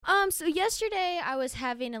So yesterday I was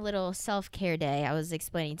having a little self-care day. I was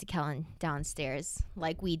explaining to Kellen downstairs,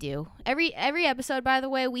 like we do. Every episode, by the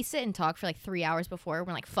way, we sit and talk for like 3 hours before.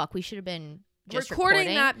 We're like, fuck, we should have been just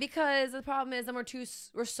recording that, because the problem is then we're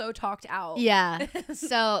so talked out. Yeah.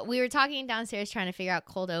 So we were talking downstairs trying to figure out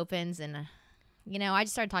cold opens, and I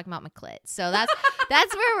just started talking about my clit. So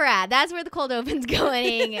that's where we're at. That's where the cold open's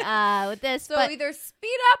going with this. So either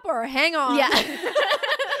speed up or hang on. Yeah.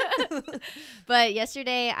 But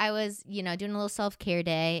yesterday I was, doing a little self-care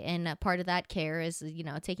day, and a part of that care is,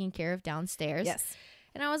 taking care of downstairs. Yes.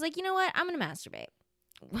 And I was like, you know what? I'm going to masturbate.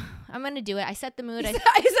 I'm going to do it. I set the mood. I said,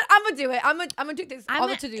 I'm going to do it. I'm going to do this on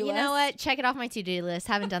the to-do list. You know what? Check it off my to-do list.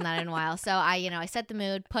 Haven't done that in a while. So I set the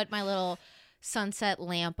mood, put my little sunset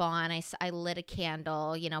lamp on. I lit a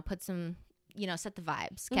candle, put some, set the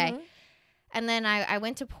vibes. Okay. Mm-hmm. And then I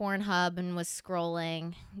went to Pornhub and was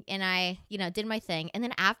scrolling, and I, did my thing. And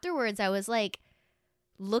then afterwards I was like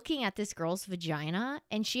looking at this girl's vagina,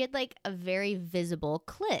 and she had like a very visible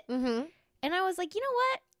clit. Mm-hmm. And I was like, you know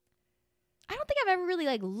what? I don't think I've ever really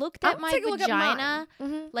like looked at my vagina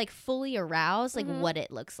like fully aroused, like what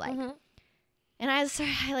it looks like. Mm-hmm. And I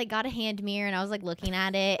like got a hand mirror, and I was like looking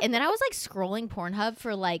at it. And then I was like scrolling Pornhub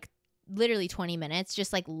for like literally 20 minutes,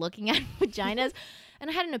 just like looking at vaginas. And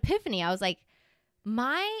I had an epiphany. I was like,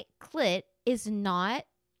 my clit is not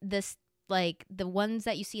this, like the ones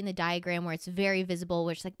that you see in the diagram where it's very visible,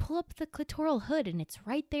 where it's like pull up the clitoral hood and it's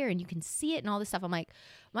right there and you can see it and all this stuff. I'm like,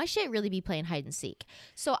 my shit really be playing hide and seek.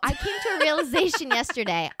 So I came to a realization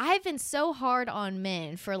yesterday. I've been so hard on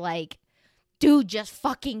men for like, dude, just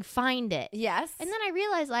fucking find it. Yes. And then I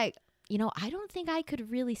realized like, I don't think I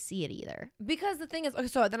could really see it either. Because the thing is, okay,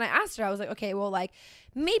 so then I asked her, I was like, okay, well, like,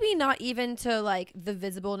 maybe not even to, like, the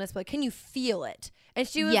visibleness, but like, can you feel it? And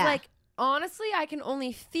she was like, honestly, I can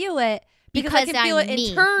only feel it because I can feel it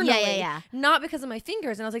internally. Yeah. Not because of my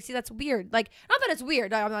fingers. And I was like, see, that's weird. Like, not that it's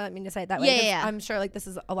weird. I'm not meaning to say it that way. Yeah. I'm sure, like, this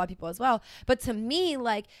is a lot of people as well. But to me,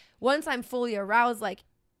 like, once I'm fully aroused, like,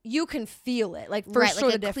 you can feel it, like, for sure,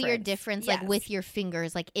 like a clear difference, like with your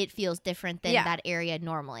fingers, like it feels different than that area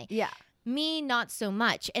normally. Yeah. Me, not so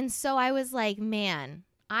much. And so I was like, man,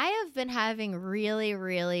 I have been having really,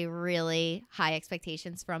 really, really high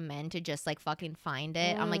expectations from men to just like fucking find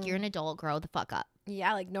it. I'm like, you're an adult, grow the fuck up.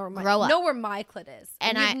 Yeah, like know where my clit is.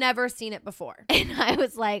 And I've never seen it before. And I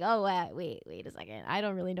was like, oh, wait a second. I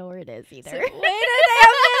don't really know where it is either. So, wait a damn minute.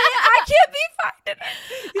 I can't be finding it.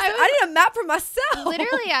 I need a map for myself.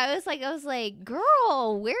 Literally, I was like,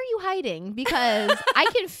 girl, where are you hiding? Because I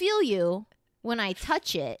can feel you when I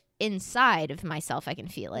touch it. Inside of myself, I can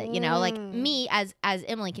feel it, like me as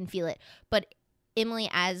Emily can feel it, but Emily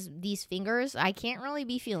as these fingers, I can't really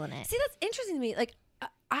be feeling it. See, that's interesting to me. Like,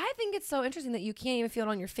 I think it's so interesting that you can't even feel it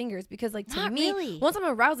on your fingers, because like to me, really. Once I'm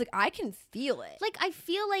aroused, like I can feel it. Like I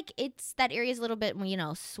feel like it's that area is a little bit,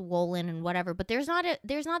 swollen and whatever, but there's not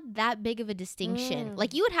that big of a distinction.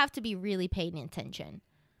 Like you would have to be really paying attention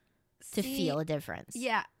to feel a difference.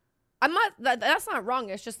 Yeah, I'm not. That's not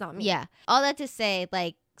wrong. It's just not me. Yeah, all that to say,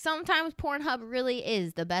 like. Sometimes Pornhub really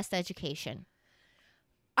is the best education.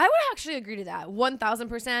 I would actually agree to that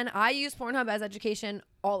 1,000%. I use Pornhub as education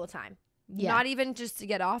all the time. Yeah. Not even just to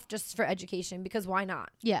get off, just for education, because why not?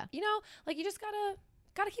 Yeah. Like you just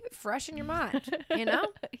gotta keep it fresh in your mind,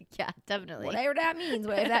 Yeah, definitely. Whatever that means.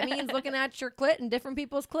 Whether that means looking at your clit and different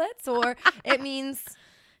people's clits, or it means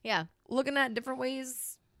looking at different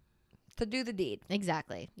ways to do the deed.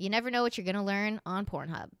 Exactly. You never know what you're going to learn on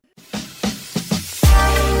Pornhub.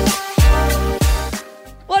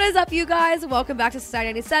 What is up, you guys? Welcome back to Society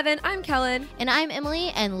 97. I'm Kellen. And I'm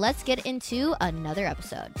Emily, and let's get into another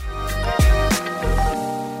episode.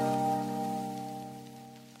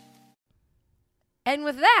 And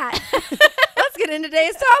with that, let's get into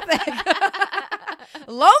today's topic.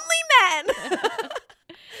 Lonely men.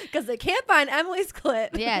 Because they can't find Emily's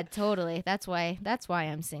clit. Yeah, totally. That's why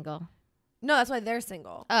I'm single. No, that's why they're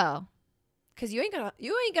single. Oh. Because you ain't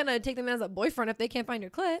gonna take them as a boyfriend if they can't find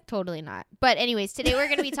your clit. Totally not. But anyways, today we're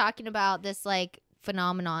gonna be talking about this like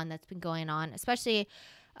phenomenon that's been going on, especially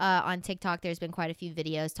on TikTok. There's been quite a few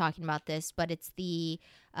videos talking about this, but it's the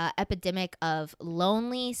epidemic of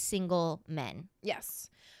lonely single men.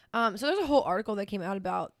 Yes. So there's a whole article that came out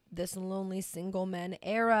about this lonely single men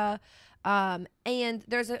era, and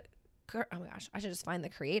there's oh my gosh, I should just find the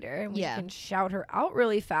creator and we can shout her out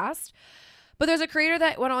really fast. But there's a creator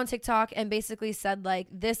that went on TikTok and basically said, like,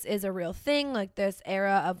 this is a real thing, like this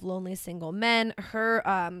era of lonely single men. Her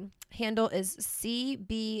handle is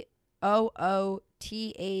CBOOTHANG.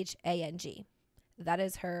 That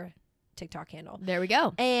is her TikTok handle. There we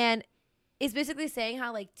go. And it's basically saying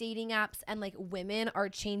how, like, dating apps and, like, women are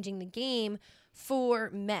changing the game for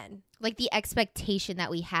men. Like the expectation that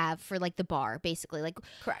we have for like the bar, basically. Like,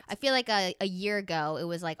 correct. I feel like a year ago it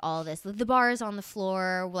was like all this. The bar is on the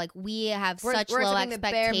floor. Like we have such low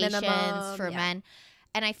expectations for men,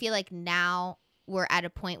 and I feel like now we're at a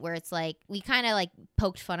point where it's like we kind of like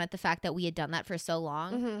poked fun at the fact that we had done that for so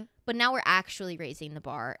long, but now we're actually raising the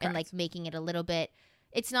bar and like making it a little bit.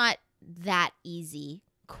 It's not that easy.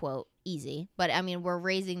 Quote easy, but I mean we're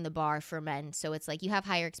raising the bar for men, so it's like you have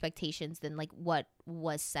higher expectations than like what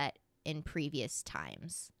was set in previous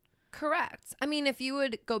times. Correct. I mean, if you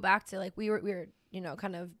would go back to like we were you know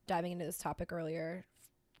kind of diving into this topic earlier,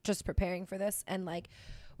 just preparing for this, and like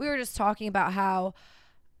we were just talking about how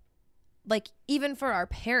like even for our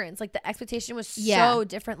parents, like the expectation was so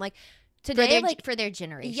different. Like today, for their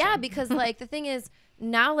generation, because like the thing is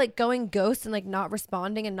now like going ghost and like not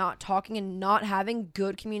responding and not talking and not having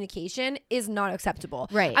good communication is not acceptable.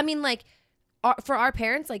 Right. I mean, like for our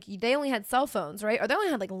parents, like they only had cell phones, right? Or they only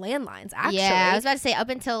had like landlines. Actually, yeah, I was about to say up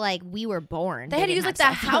until like we were born, they had to use like the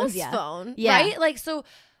house phone, right? Like so.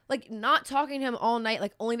 Like not talking to him all night,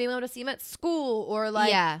 like only being able to see him at school, or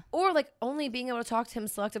like, or like only being able to talk to him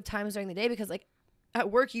selective times during the day because like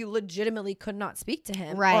at work you legitimately could not speak to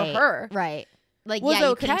him or her, right? Like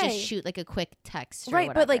you couldn't just shoot like a quick text, or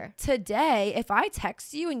whatever. But like today, if I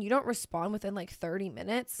text you and you don't respond within like 30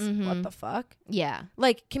 minutes, what the fuck? Yeah,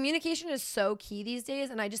 like communication is so key these days,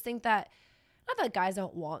 and I just think that not that guys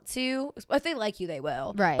don't want to, if they like you, they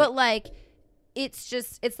will, right? But like, it's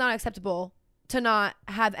not acceptable to not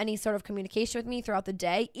have any sort of communication with me throughout the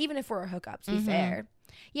day, even if we're a hookup, to be fair.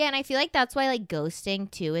 Yeah, and I feel like that's why like ghosting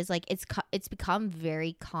too is like it's become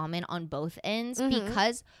very common on both ends,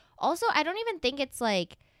 because also I don't even think it's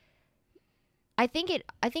like I think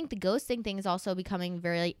the ghosting thing is also becoming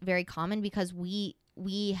very, very common because we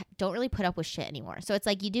don't really put up with shit anymore. So it's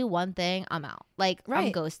like you do one thing, I'm out. Like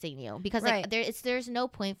I'm ghosting you because like there's no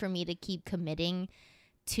point for me to keep committing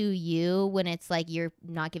to you when it's like you're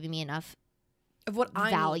not giving me enough of what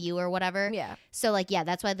value or whatever. Yeah. So like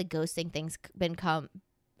that's why the ghosting thing's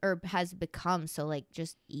has become so like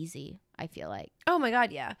just easy, I feel like. Oh my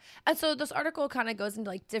God, yeah. And so this article kind of goes into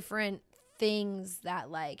like different things that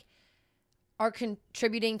like are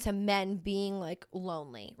contributing to men being like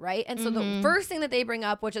lonely, right? And so the first thing that they bring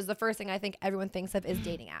up, which is the first thing I think everyone thinks of, is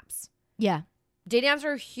dating apps. Yeah. Dating apps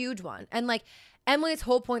are a huge one. And like Emily's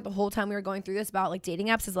whole point the whole time we were going through this about like dating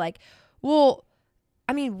apps is like, well,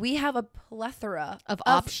 I mean, we have a plethora of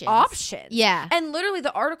options. Yeah. And literally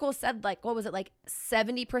the article said like, what was it? Like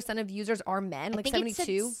 70% of users are men, like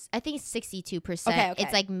 72? I think it's 62%. Okay.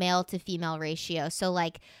 It's like male to female ratio. So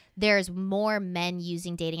like there's more men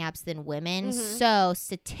using dating apps than women. So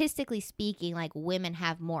statistically speaking, like women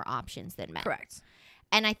have more options than men. Correct.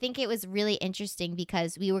 And I think it was really interesting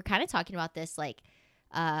because we were kind of talking about this like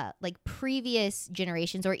previous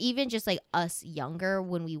generations, or even just like us younger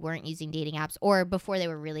when we weren't using dating apps, or before they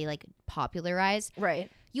were really like popularized,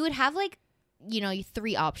 right? You would have like, you know,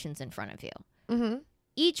 3 options in front of you.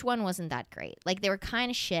 Each one wasn't that great. Like they were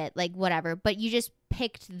kind of shit, like whatever, but you just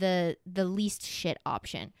picked the least shit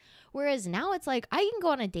option. Whereas now it's like I can go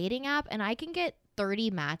on a dating app and I can get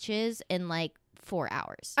 30 matches in like 4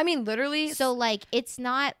 hours. I mean, literally. So like it's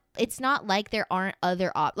not like there aren't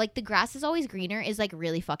other like the grass is always greener is like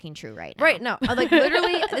really fucking true right now. Right. No, like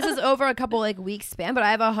literally this is over a couple like weeks span, but I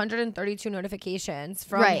have 132 notifications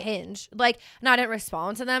from Hinge. Like, no, I didn't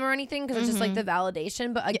respond to them or anything because it's just like the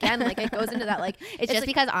validation. But again, like it goes into that like it's just like,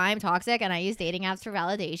 because I'm toxic and I use dating apps for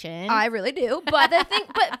validation. I really do. But the thing,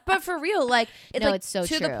 but for real, like it's like it's so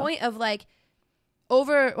to true. the point of like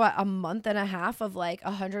over a month and a half of like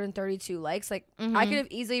 132 likes, like I could have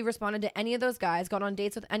easily responded to any of those guys, gone on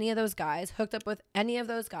dates with any of those guys, hooked up with any of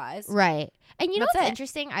those guys, right? And you know what's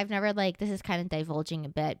interesting? I've never like, this is kind of divulging a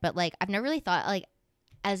bit, but like I've never really thought like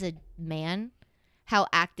as a man how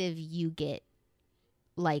active you get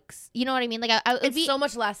likes. You know what I mean? Like it's so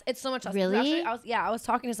much less. It's so much less. Really? Actually, I was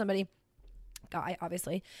talking to somebody, guy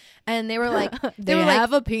obviously, and they were like they were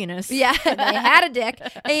have like, a penis. Yeah, they had a dick,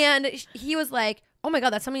 and he was like, oh my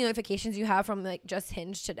God, that's how many notifications you have from like just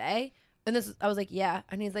Hinge today. And I was like, yeah.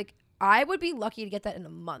 And he's like, I would be lucky to get that in a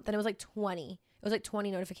month. And it was like 20. It was like 20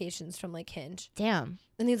 notifications from like Hinge. Damn.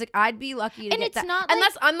 And he's like, I'd be lucky to get that. Not and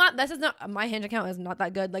this is not, my Hinge account is not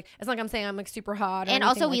that good. Like, it's not like I'm saying I'm like super hot. And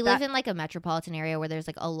also we live in like a metropolitan area where there's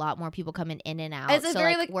like a lot more people coming in and out. It's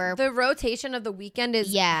very like the rotation of the weekend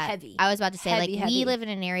is heavy. I was about to say heavy. We live in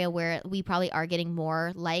an area where we probably are getting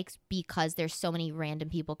more likes because there's so many random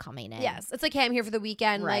people coming in. Yes. It's like, hey, I'm here for the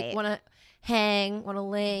weekend. Right. Like, want to hang, want to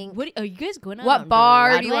link. What are you guys going on? What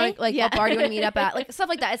bar do you want to what bar do you want to meet up at? Like stuff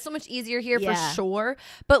like that. It's so much easier here for sure.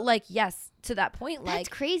 But like, yes, to that point, like, that's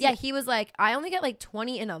crazy. Yeah, he was like, I only get like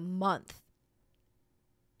 20 in a month.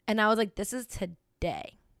 And I was like, this is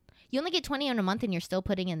today. You only get 20 in a month and you're still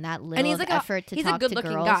putting in that little effort to talk to girls. He's a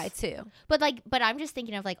good-looking guy too. But I'm just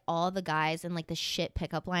thinking of like all the guys and like the shit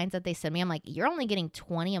pickup lines that they send me. I'm like, you're only getting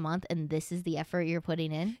 20 a month and this is the effort you're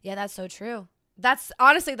putting in? Yeah, that's so true. That's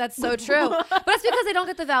so true. But it's because they don't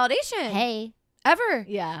get the validation. Hey. Ever.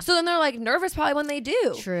 Yeah. So then they're like nervous probably when they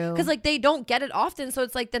do. True. Because like they don't get it often. So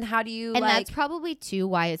it's like, then how do you And that's probably too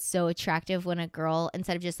why it's so attractive when a girl,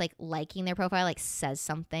 instead of just like liking their profile, like says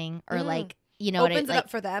something or like, you know, opens it up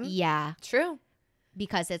for them. Yeah. True.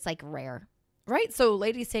 Because it's like rare. Right. So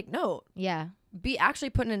ladies, take note. Yeah. Be actually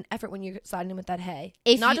putting an effort when you're signing in with that hey.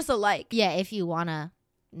 Not just a like. Yeah. If you want to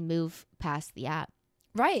move past the app.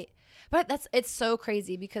 Right. But it's so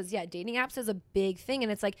crazy because dating apps is a big thing.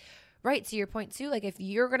 And it's like, right, to your point too, like if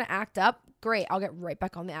you're going to act up, great, I'll get right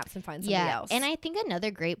back on the apps and find somebody else. And I think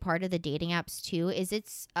another great part of the dating apps too is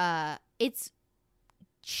it's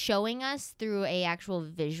showing us through a actual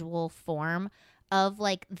visual form of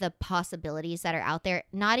like the possibilities that are out there,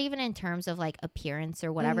 not even in terms of like appearance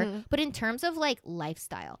or whatever, but in terms of like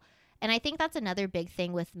lifestyle. And I think that's another big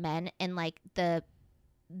thing with men and like the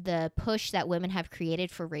push that women have created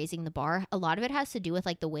for raising the bar. A lot of it has to do with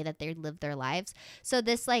like the way that they live their lives. So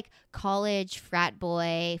this like college frat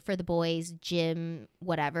boy for the boys, gym,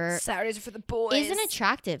 whatever, Saturdays are for the boys, isn't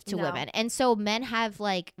attractive to women. And so men have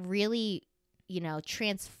like really, you know,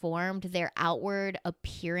 transformed their outward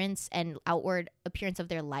appearance and outward appearance of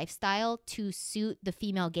their lifestyle to suit the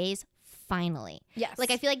female gaze. Finally. Yes.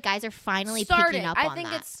 Like I feel like guys are finally picking up on that. I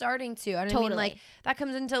think it's starting to. I totally. mean, like that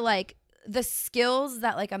comes into like the skills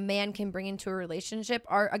that like a man can bring into a relationship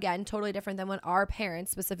are again totally different than when our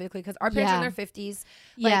parents specifically, because our parents are in their 50s.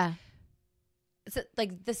 Like, so,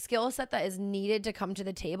 like the skill set that is needed to come to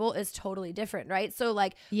the table is totally different, right? So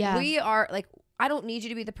like we are like, I don't need you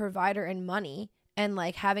to be the provider and money and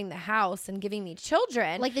like having the house and giving me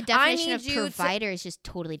children. Like the definition of provider is just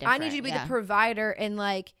totally different. I need you to be the provider and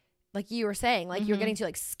like you were saying, like you're getting to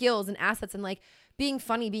like skills and assets and like being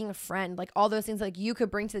funny, being a friend, like all those things like you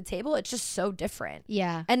could bring to the table. It's just so different.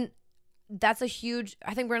 Yeah. And that's a huge,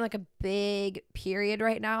 I think we're in like a big period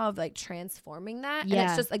right now of like transforming that. Yeah. And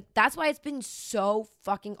it's just like, that's why it's been so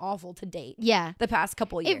fucking awful to date. Yeah. The past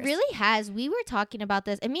couple of years. It really has. We were talking about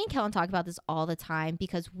this, and me and Kellen talk about this all the time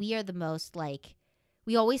because we are the most like,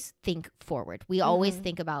 we always think forward. We always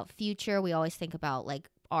think about future. We always think about like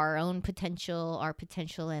our own potential,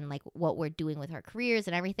 and like what we're doing with our careers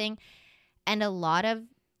and everything. And a lot of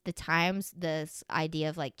the times this idea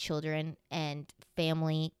of like children and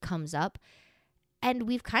family comes up, and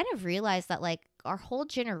we've kind of realized that like our whole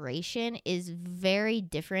generation is very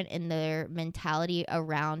different in their mentality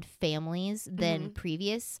around families than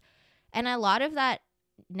previous. And a lot of that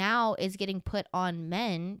now is getting put on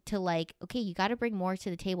men to like, okay, you got to bring more to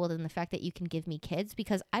the table than the fact that you can give me kids,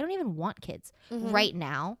 because I don't even want kids right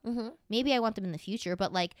now. Maybe I want them in the future,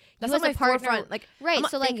 but like that's not my partner, like right. I'm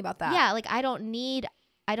not so like thinking about that. Yeah, like I don't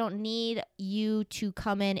need you to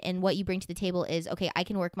come in and what you bring to the table is, okay, I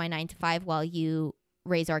can work my 9 to 5 while you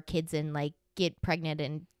raise our kids and like get pregnant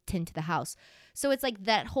and tend to the house. So it's like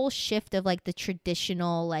that whole shift of like the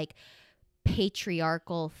traditional like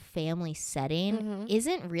patriarchal family setting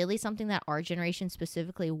isn't really something that our generation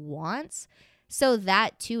specifically wants. So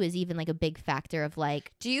that too is even like a big factor of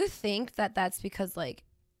like, do you think that that's because like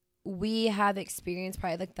we have experienced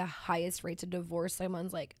probably like the highest rates of divorce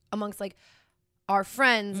amongst like our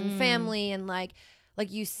friends and family, and like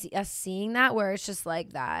you see us seeing that where it's just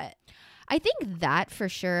like that? I think that for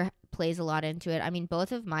sure plays a lot into it. I mean,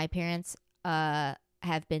 both of my parents have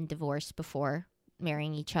been divorced before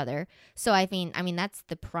marrying each other. So I mean that's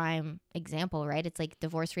the prime example, right? It's like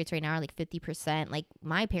divorce rates right now are like 50%. Like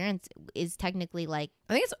my parents is technically like,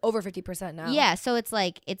 I think it's over 50% now. Yeah, so it's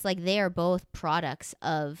like they are both products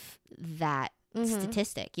of that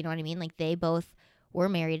statistic. You know what I mean? Like they both were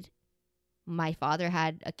married. My father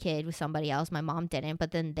had a kid with somebody else. My mom didn't,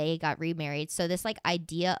 but then they got remarried. So this like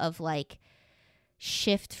idea of like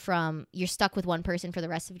shift from you're stuck with one person for the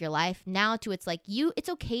rest of your life now to it's like it's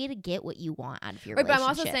okay to get what you want out of your relationship. But I'm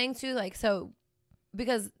also saying too, like, so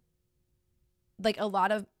because like a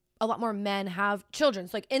lot more men have children.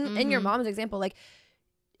 So like in your mom's example, like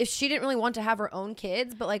if she didn't really want to have her own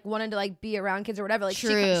kids, but like wanted to like be around kids or whatever, like she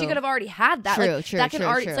could have already had that. True.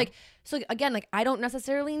 Like, so like, again, like I don't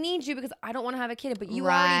necessarily need you because I don't want to have a kid, but you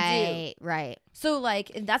already do. Right. So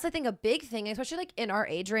like that's I think a big thing, especially like in our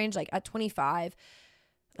age range, like at 25.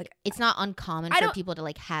 Like it's not uncommon for people to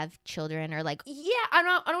like have children or like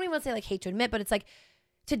I don't even want to say like hate to admit, but it's like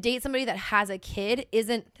to date somebody that has a kid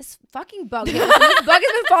isn't this fucking bug. This bug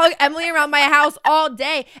has been following Emily around my house all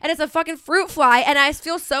day, and it's a fucking fruit fly, and I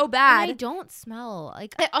feel so bad. And I don't smell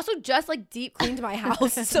like. I also just like deep cleaned my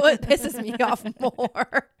house, so it pisses me off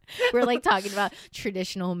more. We're like talking about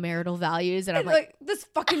traditional marital values, and I'm like this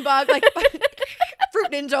fucking bug, like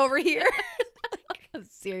fruit ninja over here.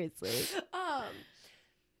 Seriously.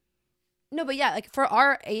 No, but yeah, like for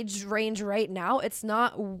our age range right now, it's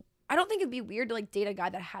not. I don't think it'd be weird to like date a guy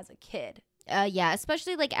that has a kid. Yeah,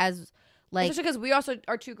 especially like as like especially because we also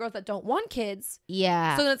are two girls that don't want kids.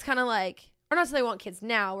 Yeah. So then it's kind of like, or not so they want kids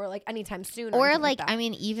now, or like anytime soon. Or like I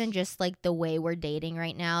mean, even just like the way we're dating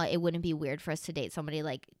right now, it wouldn't be weird for us to date somebody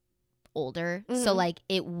like older. Mm-hmm. So like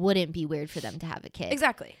it wouldn't be weird for them to have a kid.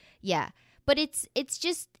 Exactly. Yeah. But it's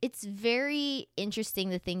very interesting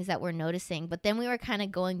the things that we're noticing. But then we were kind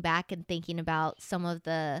of going back and thinking about some of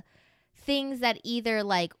the things that either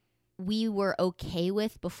like we were okay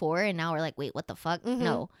with before, and now we're like, wait, what the fuck? Mm-hmm.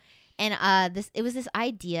 No. And it was this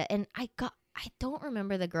idea, and I don't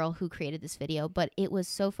remember the girl who created this video, but it was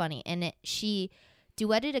so funny. And she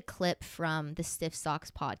duetted a clip from the Stiff Socks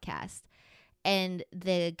podcast. And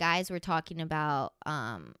the guys were talking about,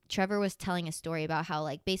 Trevor was telling a story about how,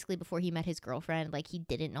 like, basically before he met his girlfriend, like, he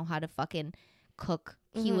didn't know how to fucking cook.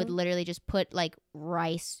 Mm-hmm. He would literally just put, like,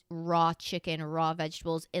 rice, raw chicken, raw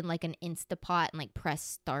vegetables in, like, an Instapot and, like, press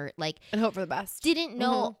start. Like, and hope for the best. Didn't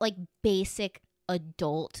know, like, basic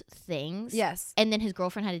adult things. Yes. And then his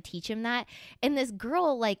girlfriend had to teach him that. And this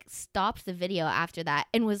girl, like, stopped the video after that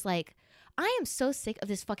and was like, I am so sick of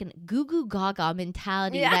this fucking goo goo gaga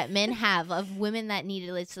mentality that men have of women that need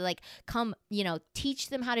to like come, you know, teach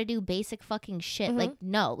them how to do basic fucking shit. Mm-hmm. Like,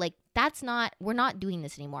 no, like that's not, we're not doing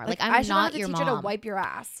this anymore. Like I'm not your mom. I should teach you to wipe your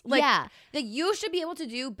ass. Like, yeah. Like you should be able to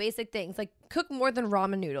do basic things like cook more than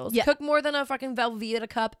ramen noodles. Yeah. Cook more than a fucking Velveeta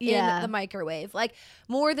cup in the microwave. Like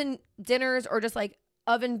more than dinners or just like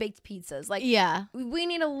oven baked pizzas. Like, yeah, we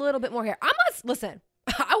need a little bit more here. Listen,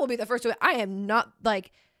 I will be the first to it. I am not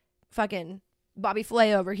like fucking Bobby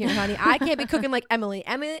Flay over here, honey. I can't be cooking like Emily.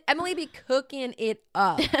 Emily be cooking it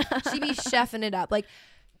up. She be chefing it up. Like,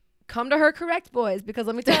 come to her correct, boys, because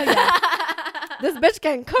let me tell you, this bitch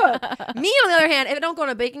can cook. Me, on the other hand, if it don't go on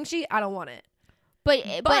a baking sheet, I don't want it.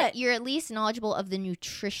 But you're at least knowledgeable of the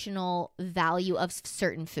nutritional value of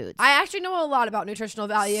certain foods. I actually know a lot about nutritional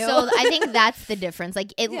value. So I think that's the difference.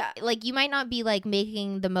 Like like you might not be like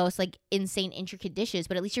making the most like insane intricate dishes,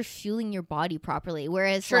 but at least you're fueling your body properly.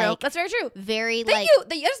 Whereas like that's very true. Thank you.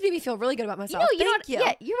 That just made me feel really good about myself. Thank you.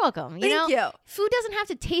 Yeah, you're welcome. Thank you. Food doesn't have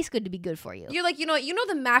to taste good to be good for you. You're like, you know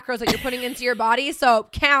the macros that you're putting into your body, so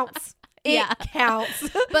counts. It counts.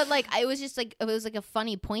 But like it was like a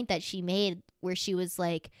funny point that she made where she was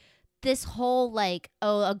like, this whole like,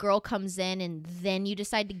 oh, a girl comes in and then you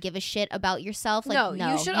decide to give a shit about yourself. Like, no,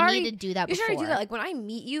 you need to do that before. You should already do that. Like when I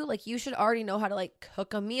meet you, like you should already know how to like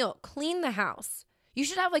cook a meal, clean the house. You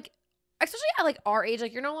should have like, especially at like our age,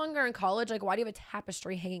 like you're no longer in college. Like why do you have a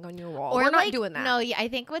tapestry hanging on your wall? We're not doing that. No, yeah, I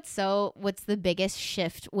think what's the biggest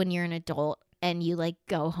shift when you're an adult and you like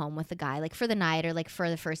go home with a guy like for the night or like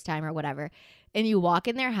for the first time or whatever, and you walk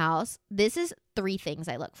in their house, this is 3 things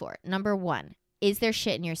I look for. Number 1, is there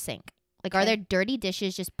shit in your sink? Like, are there dirty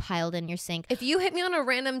dishes just piled in your sink? If you hit me on a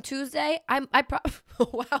random Tuesday,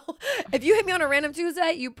 if you hit me on a random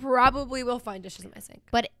Tuesday, you probably will find dishes in my sink.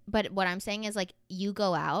 But what I'm saying is like you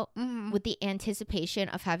go out with the anticipation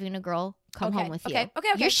of having a girl come home with you. Okay.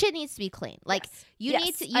 Your shit needs to be clean. Like you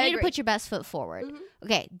need to put your best foot forward. Mm-hmm.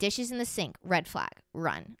 Okay, dishes in the sink, red flag,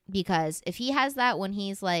 run. Because if he has that when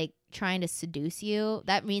he's like trying to seduce you,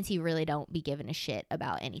 that means he really don't be giving a shit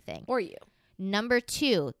about anything. Or you. Number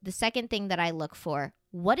 2, the second thing that I look for,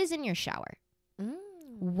 what is in your shower?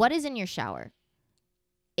 What is in your shower?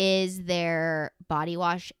 Is there body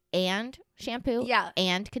wash and shampoo? Yeah.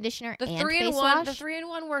 And conditioner and face wash? The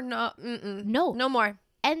 3-in-1 were not. No more.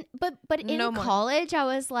 And but in college, I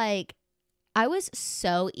was like, I was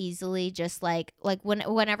so easily just like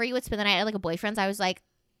whenever you would spend the night at like a boyfriend's, I was like,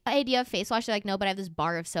 hey, do you have face wash? They're like, no, but I have this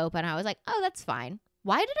bar of soap. And I was like, oh, that's fine.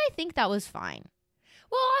 Why did I think that was fine?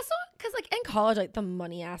 Well, also, because, like, in college, like, the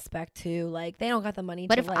money aspect, too. Like, they don't got the money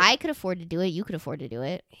but if I could afford to do it, you could afford to do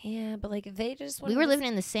it. Yeah, but, like, they just we were living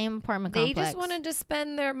in the same apartment complex. They just wanted to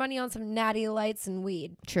spend their money on some natty lights and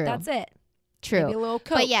weed. True. That's it. True. Maybe a little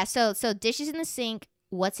Coke. But, yeah, so dishes in the sink,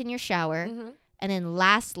 what's in your shower, and then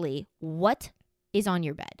lastly, what is on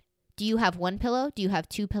your bed? Do you have 1 pillow? Do you have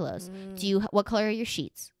 2 pillows? What color are your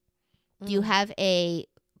sheets? Do you have a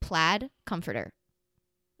plaid comforter?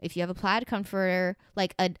 If you have a plaid comforter,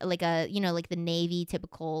 like a like the navy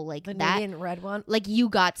typical, like the that, navy and red one, like you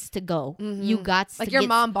gots to go. You gots like to your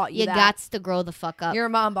mom bought you. You gots to grow the fuck up. Your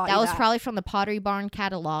mom bought that. You Was probably from the Pottery Barn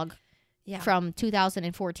catalog. Yeah. From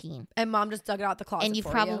 2014. And mom just dug it out the closet. And you've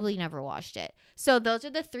probably never washed it. So those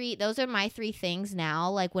are my 3 things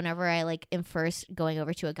now. Like whenever I like am first going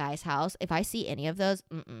over to a guy's house, if I see any of those,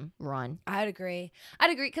 run. I'd agree.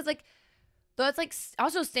 Because like, though it's like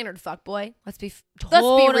also standard fuckboy. Let's be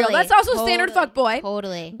real. That's also standard fuckboy.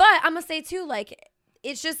 Totally. But I'm gonna say too, like,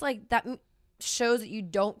 it's just like that shows that you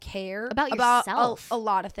don't care about yourself. A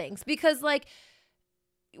lot of things. Because like,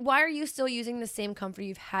 why are you still using the same comfort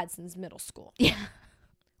you've had since middle school? Yeah.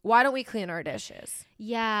 Why don't we clean our dishes?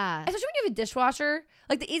 Yeah. Especially when you have a dishwasher.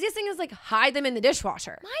 Like, the easiest thing is, like, hide them in the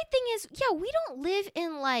dishwasher. My thing is, we don't live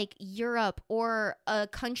in, like, Europe or a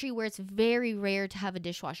country where it's very rare to have a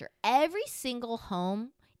dishwasher. Every single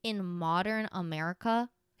home in modern America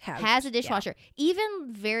has a dishwasher. Even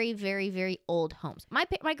very, very, very old homes. My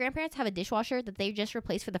grandparents have a dishwasher that they just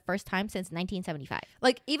replaced for the first time since 1975.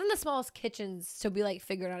 Like, even the smallest kitchens to be like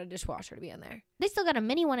figuring out a dishwasher to be in there. They still got a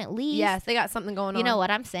mini one at least. Yes, they got something going on. You know what?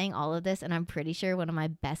 I'm saying all of this, and I'm pretty sure one of my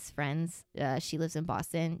best friends, she lives in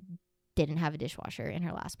Boston, didn't have a dishwasher in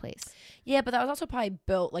her last place. Yeah, but that was also probably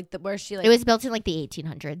built like where she like. It was built in like the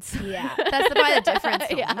 1800s. Yeah, that's probably the difference.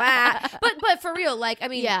 Yeah. But for real, like I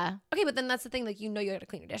mean, yeah. Okay, but then that's the thing. Like you got to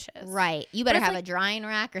clean your dishes, right? You better have a drying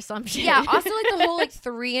rack or some shit. Yeah. Also, like the whole like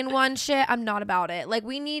 3-in-1 shit. I'm not about it. Like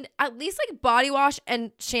we need at least like body wash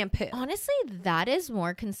and shampoo. Honestly, that is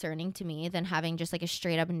more concerning to me than having just like a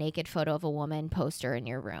straight up naked photo of a woman poster in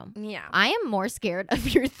your room. Yeah, I am more scared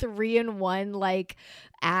of your 3-in-1 like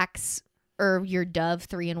Axe. Or your Dove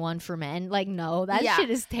 3-in-1 for men. Like, no, that shit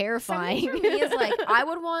is terrifying. Something for me is like, I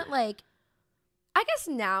would want like, I guess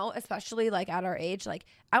now, especially like at our age, like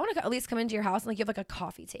I want to at least come into your house and like you have like a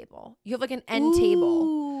coffee table. You have like an end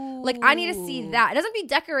table. Like I need to see that. It doesn't be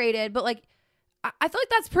decorated, but like I feel like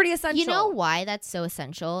that's pretty essential. You know why that's so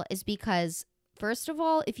essential is because first of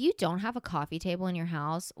all, if you don't have a coffee table in your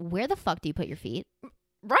house, where the fuck do you put your feet?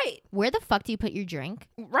 Right. Where the fuck do you put your drink?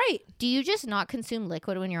 Right. Do you just not consume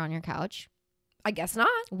liquid when you're on your couch? I guess not.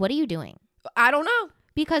 What are you doing? I don't know.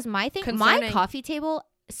 Because my coffee table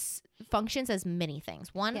functions as many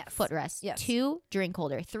things. 1, footrest. Yes. 2, drink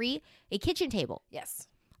holder. 3, a kitchen table. Yes.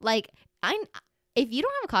 Like, if you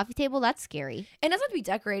don't have a coffee table, that's scary. And it doesn't have to be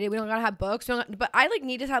decorated. We don't gotta have books. But I like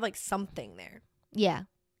need to have like something there. Yeah.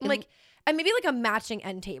 Like, and maybe like a matching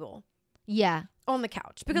end table. Yeah. On the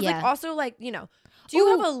couch. Because like also like, you know, do you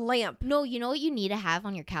have a lamp? No, you know what you need to have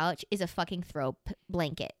on your couch is a fucking throw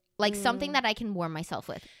blanket. Like something that I can warm myself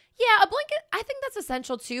with. Yeah, a blanket. I think that's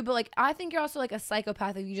essential too. But like, I think you're also like a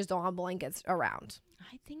psychopath if you just don't have blankets around.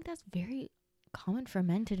 I think that's very common for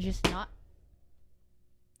men to just not.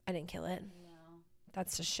 I didn't kill it. No.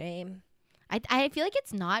 That's a shame. I feel like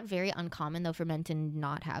it's not very uncommon though for men to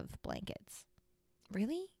not have blankets.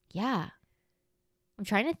 Really? Yeah. I'm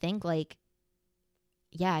trying to think like.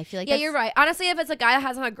 Yeah, I feel like you're right. Honestly, if it's a guy that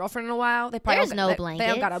hasn't had a girlfriend in a while, they probably blanket. They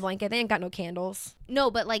don't got a blanket. They ain't got no candles.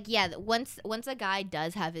 No, but like once a guy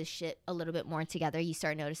does have his shit a little bit more together, you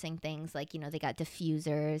start noticing things like, you know, they got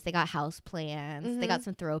diffusers, they got house plants, they got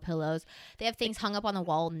some throw pillows. They have things hung up on the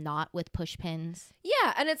wall not with push pins.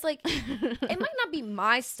 Yeah, and it's like it might not be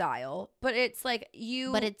my style, but it's like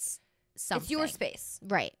But it's something. It's your space.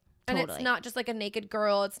 Right. And totally. It's not just like a naked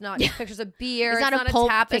girl. It's not just pictures of beer. It's not a Pulp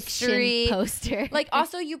tapestry poster. Like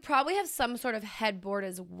also you probably have some sort of headboard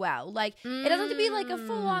as well. Like it doesn't have to be like a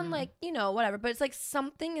full on like, you know, whatever. But it's like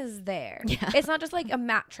something is there. Yeah. It's not just like a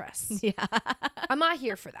mattress. Yeah. I'm not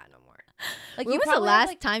here for that no more. Like when was the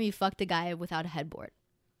last time you fucked a guy without a headboard?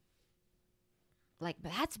 Like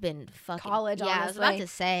that's been fucking college. Yeah, honestly. I was about to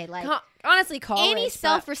say like honestly college. Any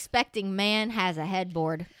self-respecting man has a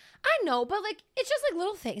headboard. I know, but like it's just like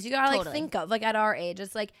little things you gotta like think of like at our age.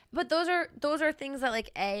 It's like, but those are things that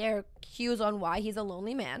like are cues on why he's a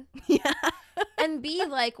lonely man. Yeah, and B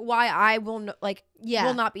like why I will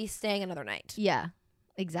will not be staying another night. Yeah,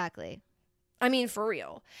 exactly. I mean for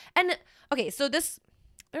real. And okay, so there's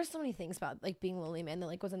so many things about like being a lonely man that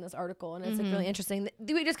like was in this article, and it's like really interesting.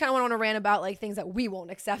 We just kind of went on a rant about like things that we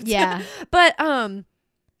won't accept. Yeah, but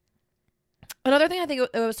another thing I think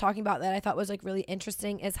it was talking about that I thought was like really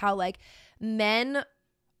interesting is how like men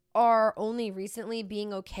are only recently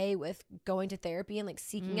being okay with going to therapy and like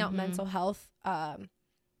seeking out mental health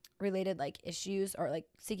related like issues or like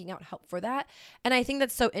seeking out help for that. And I think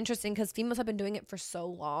that's so interesting because females have been doing it for so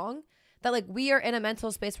long that like we are in a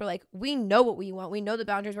mental space where like we know what we want. We know the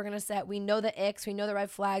boundaries we're going to set. We know the icks. We know the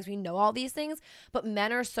red flags. We know all these things. But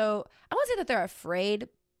men are so, I won't say that they're afraid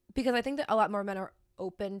because I think that a lot more men are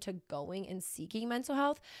open to going and seeking mental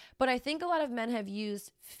health. But I think a lot of men have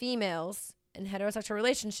used females in heterosexual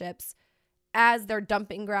relationships as their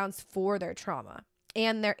dumping grounds for their trauma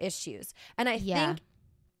and their issues. And I think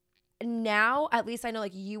now, at least I know,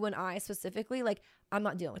 like, you and I specifically, like, I'm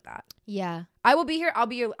not dealing with that. Yeah. I will be here.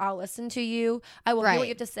 I'll listen to you. I will hear what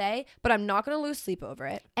you have to say, but I'm not going to lose sleep over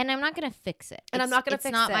it. And I'm not going to fix it. And I'm not going to fix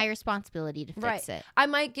it. It's not my responsibility to fix it. I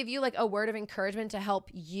might give you like a word of encouragement to help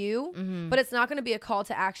you, but it's not going to be a call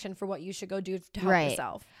to action for what you should go do to help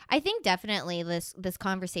yourself. I think definitely this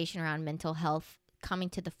conversation around mental health coming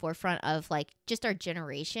to the forefront of like just our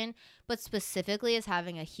generation, but specifically is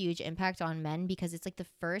having a huge impact on men, because it's like the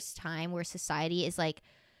first time where society is like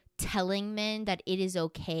telling men that it is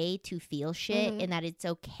okay to feel shit and that it's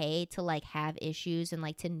okay to like have issues and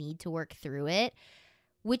like to need to work through it,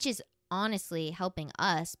 which is honestly helping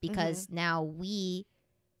us, because now we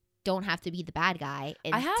don't have to be the bad guy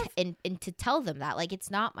and to tell them that like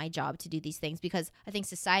it's not my job to do these things, because I think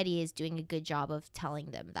society is doing a good job of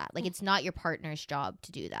telling them that like it's not your partner's job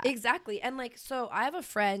to do that. Exactly. And like, so I have a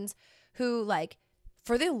friend who like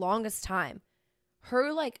for the longest time,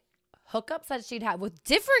 her like hookups that she'd have with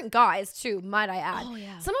different guys too, might I add. Oh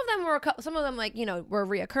yeah. Some of them like, you know, were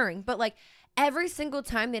reoccurring, but like every single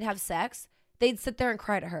time they'd have sex, they'd sit there and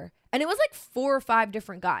cry to her. And it was like 4 or 5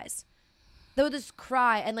 different guys. They would just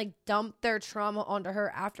cry and like dump their trauma onto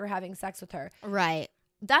her after having sex with her. Right.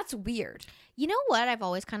 That's weird. You know what? I've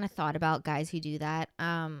always kind of thought about guys who do that.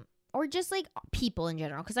 Or just like people in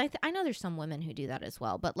general, because I know there's some women who do that as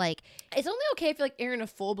well, but like it's only okay if like you're in a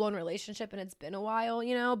full-blown relationship and it's been a while,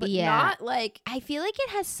 you know, but not like, I feel like it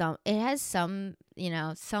has some you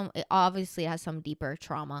know, it obviously has some deeper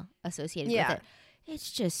trauma associated with it. It's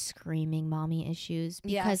just screaming mommy issues,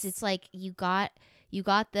 because it's like you got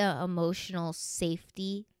the emotional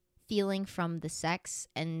safety feeling from the sex,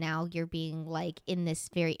 and now you're being like in this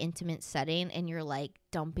very intimate setting and you're like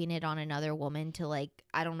dumping it on another woman to like,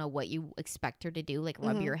 I don't know what you expect her to do, like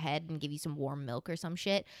rub your head and give you some warm milk or some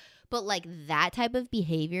shit, but like that type of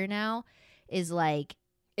behavior now is like,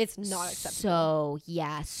 it's not acceptable. So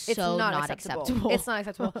it's not acceptable. It's not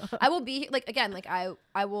acceptable. I will be like, again, like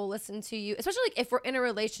I will listen to you, especially like if we're in a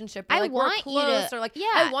relationship or like we're close, or like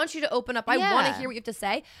I want you to open up. I want to hear what you have to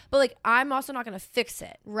say, but like I'm also not going to fix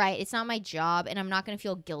it. Right. It's not my job, and I'm not going to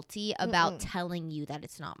feel guilty about telling you that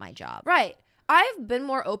it's not my job. Right. I've been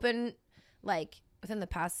more open like within the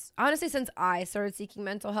past, honestly, since I started seeking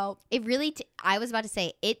mental health. It really I was about to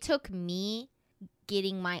say, it took me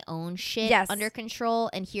getting my own shit under control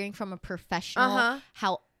and hearing from a professional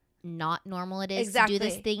how not normal it is to do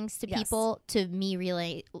these things to people, to me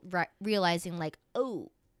realizing like, oh,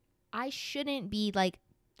 I shouldn't be like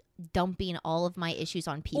dumping all of my issues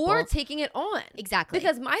on people or taking it on. Exactly.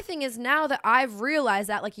 Because my thing is, now that I've realized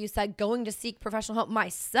that, like you said, going to seek professional help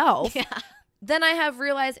myself, then I have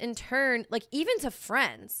realized in turn, like even to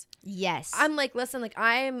friends, I'm like, listen, like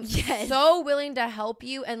I'm so willing to help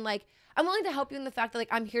you, and like I'm willing to help you in the fact that like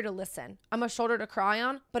I'm here to listen. I'm a shoulder to cry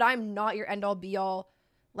on, but I'm not your end all be all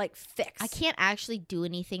like fix. I can't actually do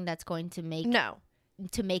anything that's going to make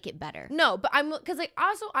it better. No, but because like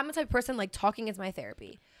also I'm the type of person like talking is my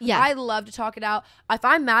therapy. Yeah. I love to talk it out. If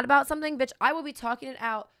I'm mad about something, bitch, I will be talking it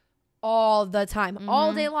out all the time,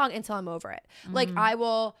 all day long until I'm over it. Like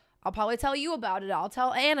I'll probably tell you about it. I'll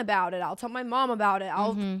tell Anne about it. I'll tell my mom about it.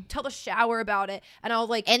 I'll tell the shower about it. And I'll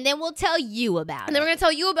like... And then we'll tell you about it. And then we're going to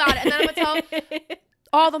tell you about it. And then I'm going to tell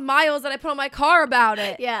all the miles that I put on my car about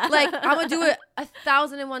it. Yeah. Like, I'm going to do it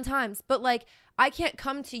 1,001 times. But like, I can't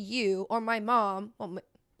come to you or my mom. Well, a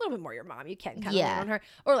little bit more your mom. You can kind of lean on her.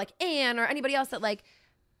 Or like Anne or anybody else that like...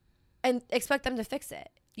 And expect them to fix it.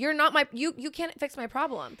 You're not my, you can't fix my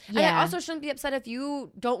problem. And I also shouldn't be upset if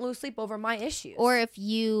you don't lose sleep over my issues. Or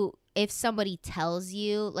if somebody tells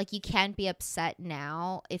you, like, you can't be upset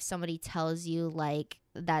now if somebody tells you like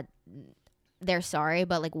that they're sorry,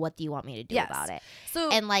 but like, what do you want me to do about it? So,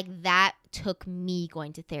 and like that took me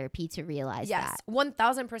going to therapy to realize that.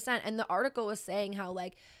 1,000%. And the article was saying how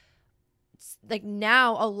like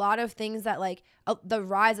now a lot of things that like the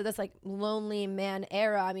rise of this like lonely man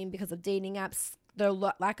era, I mean, because of dating apps, their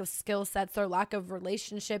lack of skill sets, their lack of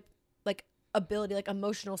relationship like ability, like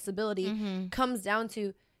emotional stability comes down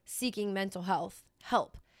to seeking mental health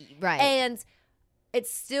help. Right. And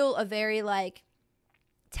it's still a very like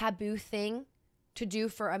taboo thing to do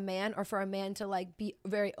for a man, or for a man to like be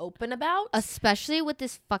very open about, especially with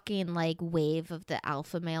this fucking like wave of the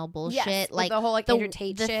alpha male bullshit, like the whole like Andrew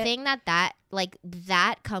Tate the shit. Thing that like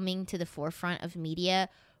that coming to the forefront of media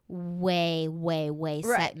way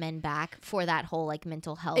set men back for that whole like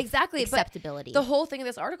mental health acceptability. But the whole thing in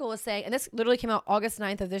this article was saying, and this literally came out August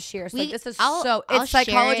 9th of this year. So like, this is I'll it's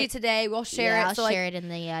Psychology Today. We'll share it. I'll so share it in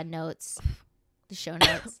the notes, the show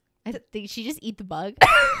notes. Did she just eat the bug?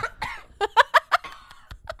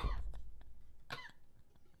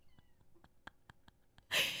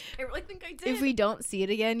 I really think I did. If we don't see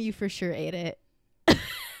it again, you for sure ate it.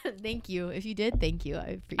 Thank you. If you did, thank you. I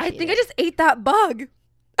appreciate it. I think I just ate that bug.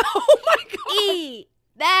 Oh my god. Eat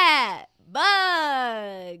that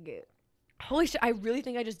bug. Holy shit, I really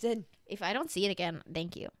think I just did. If I don't see it again,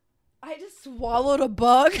 thank you. I just swallowed a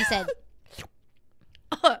bug. She said,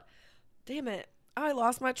 damn it. I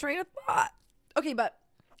lost my train of thought. Okay, but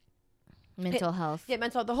mental health. Yeah,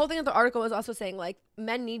 mental health. The whole thing of the article was also saying like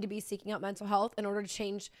men need to be seeking out mental health in order to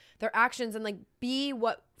change their actions and like be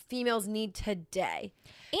what females need today.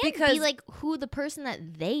 And be like who the person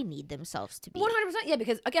that they need themselves to be. 100%. Yeah,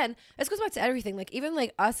 because again, this goes back to everything. Like even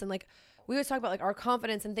like us and like we always talk about like our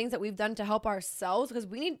confidence and things that we've done to help ourselves because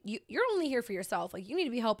we need you. You're only here for yourself. Like you need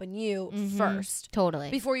to be helping you first.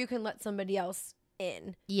 Totally. Before you can let somebody else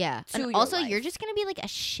in. Yeah. And also you're just going to be like a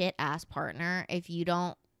shit ass partner if you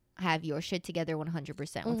don't have your shit together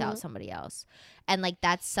 100% without somebody else. And like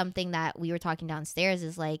that's something that we were talking downstairs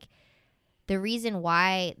is like the reason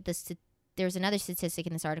why there's another statistic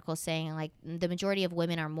in this article saying like the majority of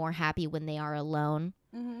women are more happy when they are alone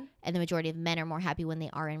and the majority of men are more happy when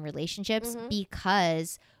they are in relationships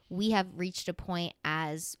because we have reached a point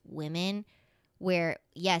as women where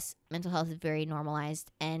yes, mental health is very normalized,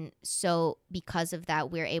 and so because of that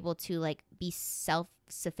we're able to like be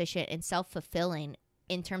self-sufficient and self-fulfilling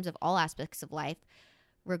in terms of all aspects of life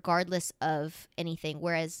regardless of anything,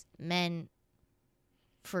 whereas men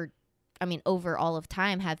over all of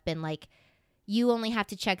time have been like you only have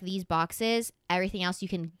to check these boxes, everything else you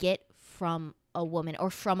can get from a woman or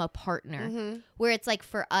from a partner, where it's like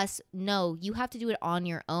for us, no, you have to do it on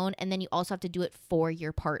your own, and then you also have to do it for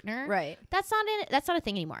your partner. Right. That's not a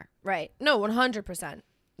thing anymore. Right. No, 100%.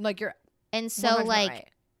 Like you're, and so like right.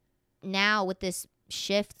 Now with this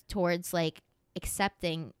shift towards like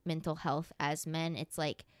accepting mental health as men, it's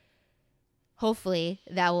like hopefully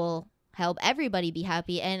that will help everybody be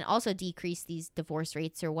happy and also decrease these divorce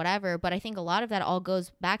rates or whatever. But I think a lot of that all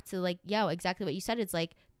goes back to like, exactly what you said. It's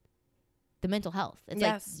like the mental health. It's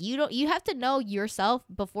like you have to know yourself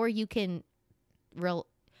before you can you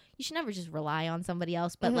should never just rely on somebody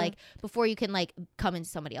else, but like before you can like come into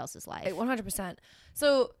somebody else's life. 100%.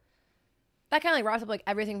 So that kind of like wraps up like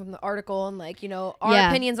everything from the article and like, you know, our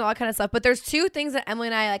opinions and all that kind of stuff. But there's two things that Emily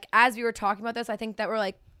and I, like, as we were talking about this, I think that were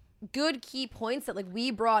like good key points that like we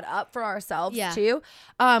brought up for ourselves too.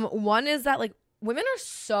 One is that like women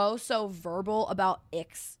are so verbal about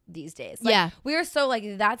icks these days. Like, we are so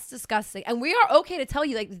like, that's disgusting. And we are okay to tell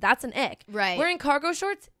you like, that's an ick. Right. Wearing cargo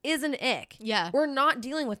shorts is an ick. Yeah. We're not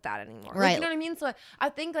dealing with that anymore. Right. Like, you know what I mean? So I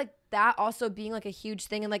think like that also being like a huge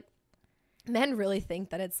thing, and like men really think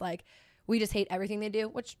that it's like, we just hate everything they do,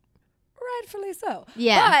 which rightfully so.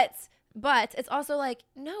 Yeah. But it's also like,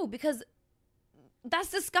 no, because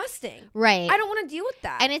that's disgusting. Right. I don't want to deal with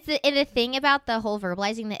that. And it's the thing about the whole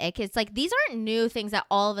verbalizing the ick, it's like these aren't new things that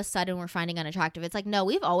all of a sudden we're finding unattractive. It's like, no,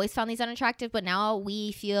 we've always found these unattractive, but now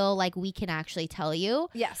we feel like we can actually tell you.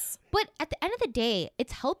 Yes. But at the end of the day,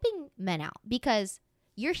 it's helping men out because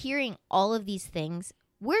you're hearing all of these things.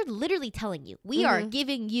 We're literally telling you. We are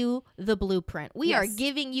giving you the blueprint. We are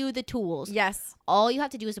giving you the tools. Yes. All you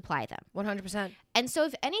have to do is apply them. 100%. And so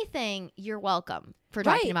if anything, you're welcome for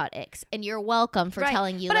talking about icks. And you're welcome for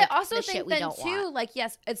telling you, but like, I also the think shit we don't too, want. Like,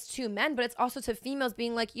 yes, it's to men, but it's also to females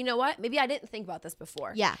being like, you know what? Maybe I didn't think about this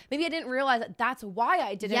before. Yeah. Maybe I didn't realize that that's why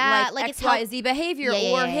I didn't like X, Y, Z behavior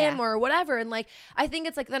or him or whatever. And like, I think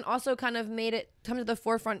it's like then also kind of made it come to the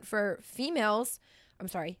forefront for females. I'm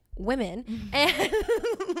sorry, women. And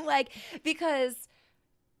like, because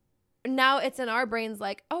now it's in our brains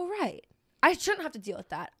like, oh, right. I shouldn't have to deal with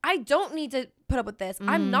that. I don't need to put up with this.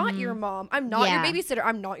 I'm not your mom. I'm not your babysitter.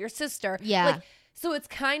 I'm not your sister. Yeah. Like, so it's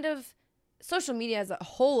kind of social media as a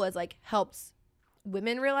whole has like helps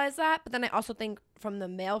women realize that. But then I also think from the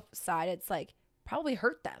male side, it's like probably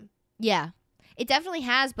hurt them. Yeah. It definitely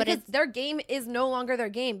has, but because their game is no longer their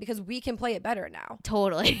game because we can play it better now.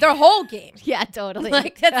 Totally. Their whole game. Yeah, totally.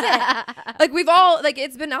 Like, that's it. Like, we've all, like,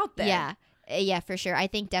 it's been out there. Yeah. Yeah, for sure. I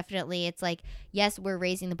think definitely it's like, yes, we're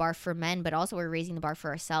raising the bar for men, but also we're raising the bar for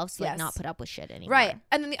ourselves to like not put up with shit anymore. Right.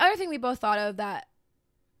 And then the other thing we both thought of that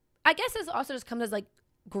I guess this also just comes as like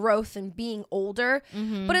growth and being older,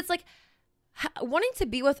 but it's like wanting to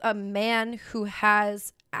be with a man who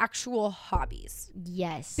has actual hobbies.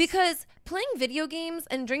 Yes. Because playing video games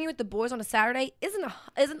and drinking with the boys on a Saturday isn't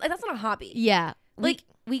that's not a hobby. Yeah. Like,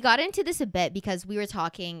 we got into this a bit because we were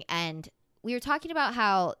talking about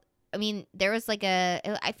how, I mean, there was like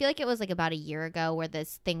I feel like it was like about a year ago where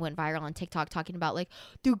this thing went viral on TikTok talking about like,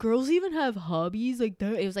 do girls even have hobbies? Like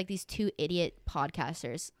it was like these two idiot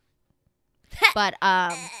podcasters. But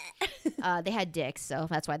they had dicks, so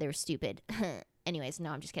that's why they were stupid. Anyways,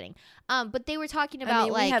 no, I'm just kidding. But they were talking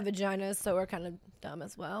about, we have vaginas, so we're kind of dumb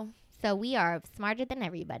as well. So we are smarter than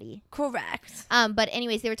everybody. Correct. But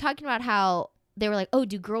anyways, they were talking about how they were like, oh,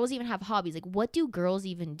 do girls even have hobbies? Like, what do girls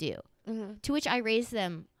even do? Mm-hmm. To which I raised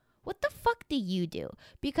them, what the fuck do you do?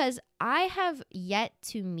 Because I have yet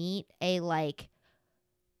to meet a like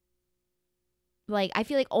I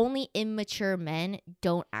feel like only immature men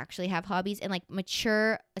don't actually have hobbies, and like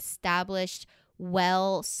mature, established,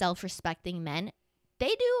 well, self-respecting men, they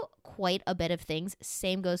do quite a bit of things.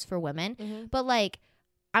 Same goes for women. Mm-hmm. But like,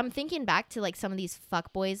 I'm thinking back to like some of these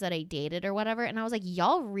fuckboys that I dated or whatever, and I was like,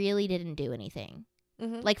 y'all really didn't do anything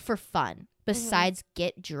like for fun besides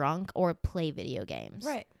get drunk or play video games.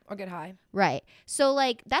 Right. Or get high. Right. So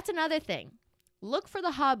like, that's another thing. Look for the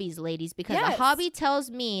hobbies, ladies, because a hobby tells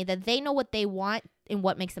me that they know what they want and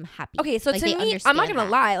what makes them happy. Okay, so like, to me, I'm not gonna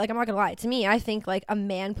lie. Like, I'm not gonna lie. To me, I think like a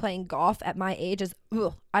man playing golf at my age is,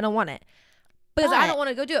 I don't want it. Because I don't want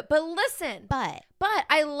to go do it. But listen. But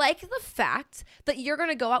I like the fact that you're going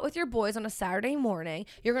to go out with your boys on a Saturday morning.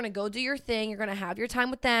 You're going to go do your thing. You're going to have your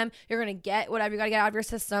time with them. You're going to get whatever you got to get out of your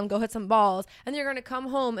system. Go hit some balls. And you're going to come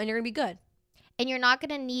home and you're going to be good. And you're not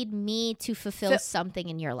going to need me to fulfill something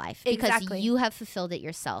in your life. Because you have fulfilled it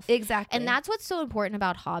yourself. Exactly. And that's what's so important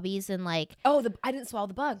about hobbies and like. Oh, I didn't swallow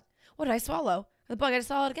the bug. What did I swallow? The bug. I just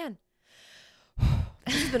swallowed it again.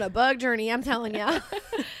 This has been a bug journey, I'm telling you.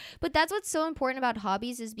 But that's what's so important about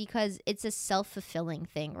hobbies is because it's a self-fulfilling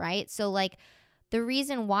thing, right? So like the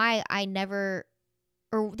reason why I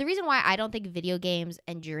don't think video games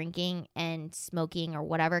and drinking and smoking or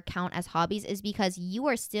whatever count as hobbies is because you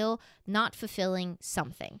are still not fulfilling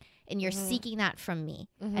something and you're seeking that from me.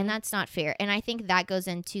 And that's not fair. And I think that goes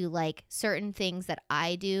into like certain things that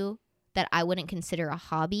I do that I wouldn't consider a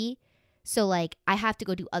hobby. So, like, I have to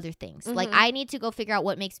go do other things. Like, I need to go figure out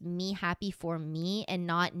what makes me happy for me and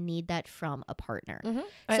not need that from a partner.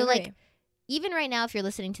 So, like, even right now, if you're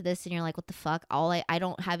listening to this and you're like, what the fuck? I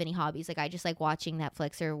don't have any hobbies. Like, I just like watching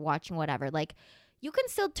Netflix or watching whatever. Like, you can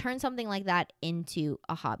still turn something like that into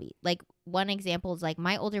a hobby. Like, one example is, like,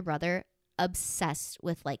 my older brother, obsessed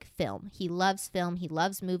with, like, film. He loves film. He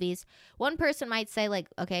loves movies. One person might say, like,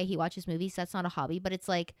 okay, he watches movies. That's not a hobby. But it's,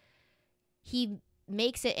 like, he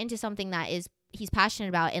makes it into something that he's passionate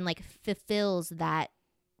about and like fulfills that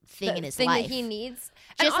thing in his life that he needs,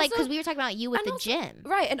 just like because we were talking about you with the gym,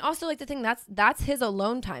 right? And also like the thing that's his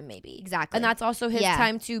alone time, maybe. Exactly. And that's also his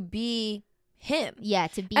time to be him,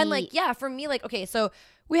 to be. And like for me, like, okay, so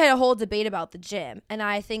we had a whole debate about the gym, and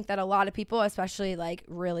I think that a lot of people, especially like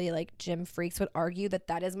really like gym freaks, would argue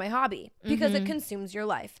that is my hobby because it consumes your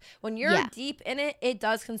life. When you're deep in it, it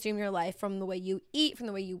does consume your life, from the way you eat, from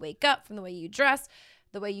the way you wake up, from the way you dress,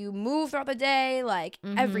 the way you move throughout the day, like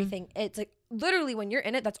everything. It's like literally when you're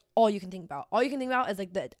in it, that's all you can think about. All you can think about is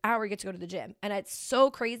like the hour you get to go to the gym, and it's so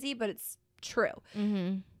crazy, but it's true.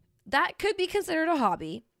 That could be considered a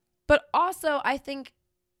hobby, but also I think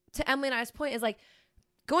to Emily and I's point is like,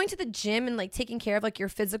 going to the gym and like taking care of like your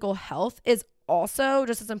physical health is also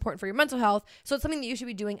just as important for your mental health. So it's something that you should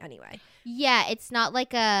be doing anyway. Yeah, it's not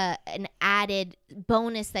like an added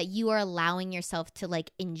bonus that you are allowing yourself to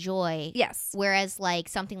like enjoy. Yes. Whereas like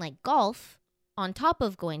something like golf on top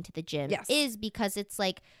of going to the gym is because it's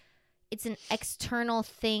like it's an external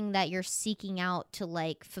thing that you're seeking out to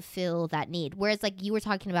like fulfill that need. Whereas like you were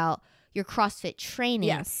talking about your CrossFit training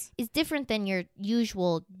is different than your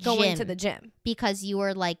usual going to the gym, because you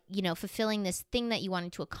were like, you know, fulfilling this thing that you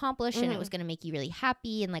wanted to accomplish and it was going to make you really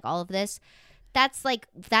happy and like all of this. That's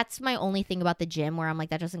my only thing about the gym where I'm like,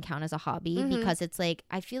 that doesn't count as a hobby because it's like,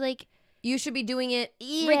 I feel like you should be doing it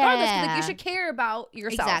regardless. Like, you should care about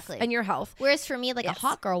yourself and your health. Whereas for me, like a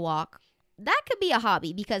hot girl walk, that could be a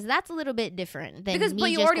hobby because that's a little bit different than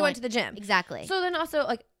but you already went to the gym. Exactly. So then also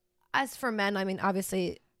like, as for men, I mean,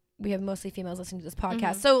 obviously we have mostly females listening to this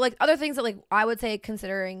podcast. So like other things that like I would say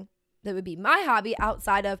considering that would be my hobby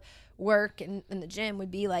outside of work and the gym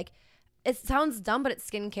would be like, it sounds dumb, but it's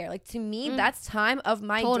skincare. Like to me, that's time of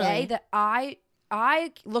my day that I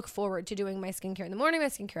look forward to doing my skincare in the morning, my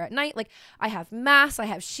skincare at night. Like I have masks, I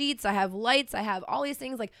have sheets, I have lights, I have all these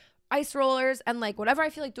things like ice rollers, and like whatever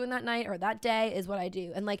I feel like doing that night or that day is what I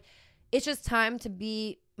do. And like, it's just time to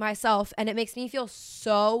be myself, and it makes me feel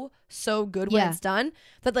so good when it's done,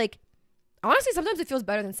 that like honestly sometimes it feels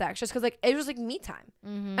better than sex, just because like it was like me time.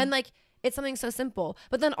 And like it's something so simple.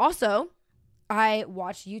 But then also I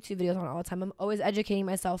watch YouTube videos on it all the time. I'm always educating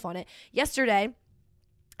myself on it. Yesterday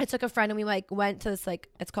I took a friend and we like went to this like,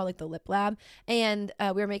 it's called like the Lip Lab, and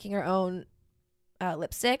we were making our own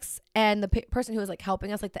lipsticks, and the person who was like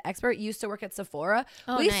helping us, like the expert, used to work at Sephora.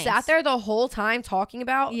 We sat there the whole time talking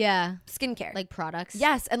about skincare, like products.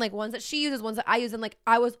 Yes, and like ones that she uses, ones that I use, and like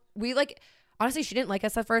we like, honestly, she didn't like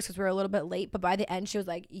us at first because we were a little bit late, but by the end she was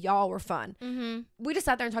like, y'all were fun. We just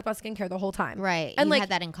sat there and talked about skincare the whole time. Right. And you like had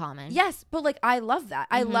that in common. Yes, but like I love that.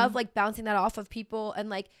 I love like bouncing that off of people, and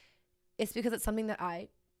like it's because it's something that I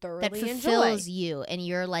thoroughly that fulfills you and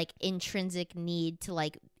your like intrinsic need to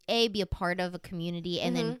like be a part of a community,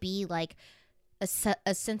 and then be like a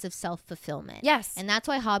sense of self-fulfillment. Yes. And that's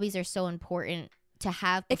why hobbies are so important to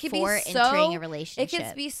have before entering a relationship. It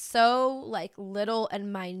can be so like little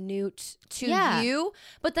and minute to you,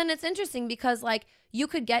 but then it's interesting because like you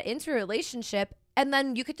could get into a relationship and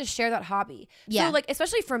then you get to share that hobby. So like,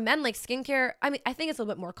 especially for men, like skincare, I mean, I think it's a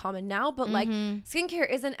little bit more common now, but like skincare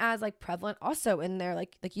isn't as like prevalent also in there.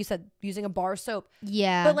 Like you said, using a bar soap.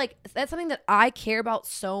 Yeah. But like, that's something that I care about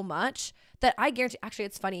so much that I guarantee, actually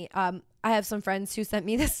it's funny. I have some friends who sent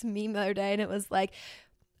me this meme the other day, and it was like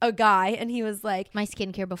a guy, and he was like, my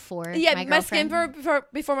skincare before my skincare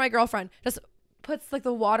before my girlfriend. Just puts like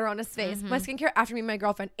the water on his face. My skincare after me and my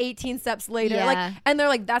girlfriend 18 steps later. Like, and they're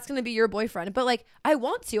like, that's gonna be your boyfriend. But like I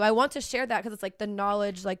want to share that because it's like the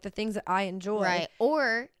knowledge, like the things that I enjoy. Right.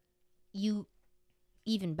 Or you,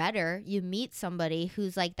 even better, you meet somebody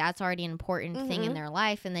who's like, that's already an important thing in their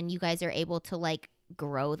life, and then you guys are able to like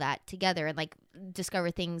grow that together and like discover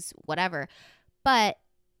things, whatever. But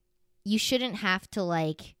you shouldn't have to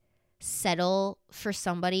like settle for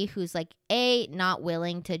somebody who's like not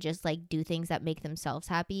willing to just like do things that make themselves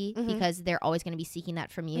happy, because they're always going to be seeking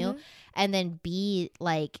that from you, and then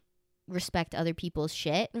like respect other people's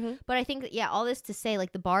shit. But I think all this to say,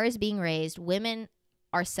 like, the bar is being raised. Women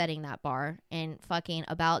are setting that bar, and fucking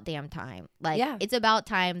about damn time. Like, it's about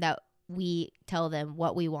time that we tell them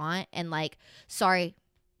what we want, and like, sorry,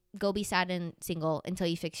 go be sad and single until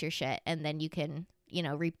you fix your shit, and then you can, you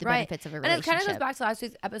know, reap the benefits of a relationship. And it kind of goes back to last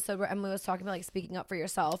week's episode where Emily was talking about like speaking up for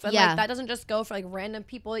yourself, and like that doesn't just go for like random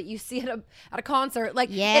people that you see at a concert. Like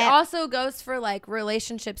it also goes for like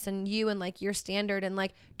relationships and you and like your standard, and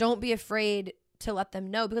like don't be afraid to let them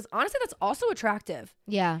know, because honestly that's also attractive.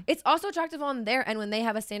 It's also attractive on their end when they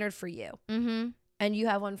have a standard for you and you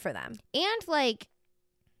have one for them. And like,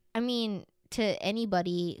 I mean, to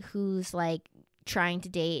anybody who's like trying to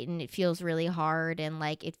date and it feels really hard, and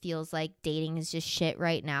like it feels like dating is just shit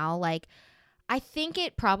right now, like I think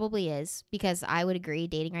it probably is, because I would agree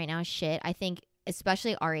dating right now is shit. I think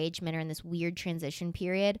especially our age, men are in this weird transition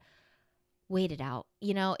period. Wait it out,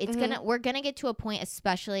 you know. It's we're gonna get to a point,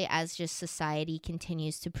 especially as just society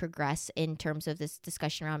continues to progress in terms of this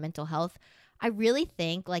discussion around mental health. I really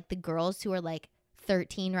think like the girls who are like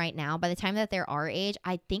 13 right now, by the time that they're our age,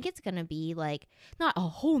 I think it's gonna be like not a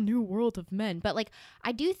whole new world of men, but like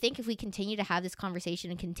I do think if we continue to have this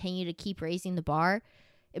conversation and continue to keep raising the bar,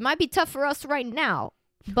 it might be tough for us right now,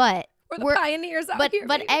 but we're the pioneers out here.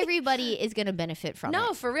 But everybody is gonna benefit from it.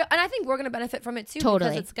 No, for real. And I think we're gonna benefit from it too.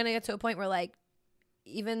 Totally. Because it's gonna get to a point where like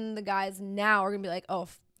even the guys now are gonna be like, oh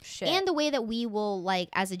shit. And the way that we will, like,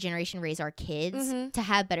 as a generation, raise our kids to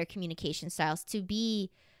have better communication styles, to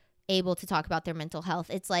be able to talk about their mental health.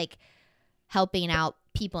 It's like helping out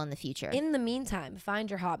people in the future. In the meantime, find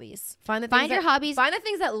your hobbies. Find your hobbies. Find the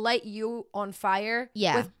things that light you on fire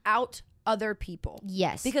without other people.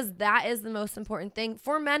 Yes. Because that is the most important thing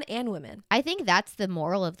for men and women. I think that's the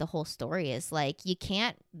moral of the whole story, is like you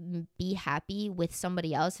can't be happy with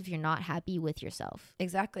somebody else if you're not happy with yourself.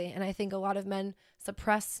 Exactly. And I think a lot of men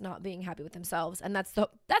suppress not being happy with themselves, and that's I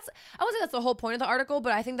wouldn't say that's the whole point of the article,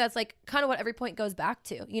 but I think that's like kind of what every point goes back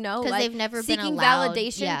to, you know, because like they've never been seeking allowed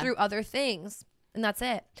validation through other things. And that's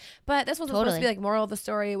it. But this wasn't supposed to be like moral of the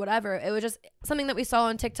story, whatever. It was just something that we saw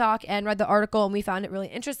on TikTok and read the article, and we found it really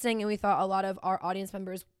interesting, and we thought a lot of our audience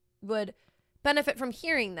members would benefit from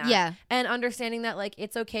hearing that. Yeah. And understanding that like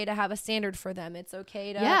it's okay to have a standard for them. It's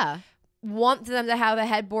okay to want them to have a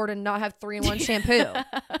headboard and not have 3-in-1 shampoo.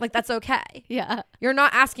 Like that's okay. Yeah. You're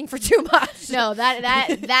not asking for too much. No,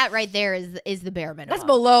 that right there is the bare minimum. That's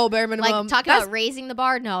below bare minimum. Like talking about raising the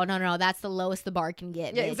bar. No. That's the lowest the bar can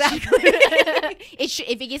get. Yeah, exactly.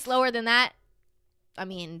 If it gets lower than that, I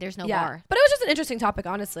mean, there's no bar. But it was just an interesting topic,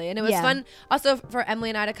 honestly. And it was fun also for Emily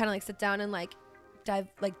and I to kind of like sit down and like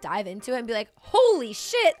dive into it and be like, holy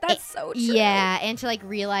shit, that's so true. Yeah, and to like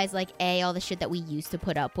realize like A, all the shit that we used to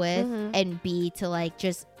put up with, and B, to like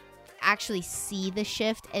just actually see the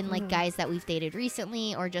shift in like guys that we've dated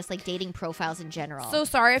recently or just like dating profiles in general. So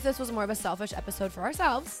sorry if this was more of a selfish episode for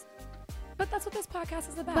ourselves, but that's what this podcast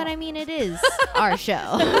is about. But I mean, it is our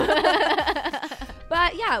show.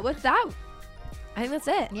 But yeah, with that, I think that's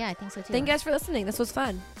it. Yeah, I think so too. Thank you guys for listening. This was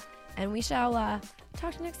fun, and we shall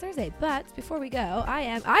talk to you next Thursday. But before we go,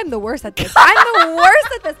 I'm the worst at this. I'm the worst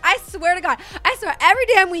at this. I swear to God. I swear every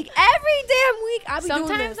damn week I'll be doing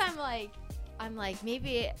this. Sometimes I'm like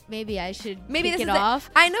maybe I should maybe kick this it is off.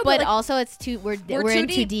 I know, but like, also it's we're in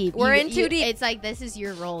too deep. We're in too deep. It's like this is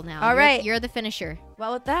your role now. All right, you're the finisher.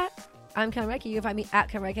 Well, with that, I'm Kenreke. You can find me at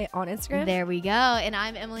Kenreke on Instagram. There we go. And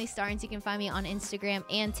I'm Emily Starnes. You can find me on Instagram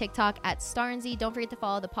and TikTok at Starnesy. Don't forget to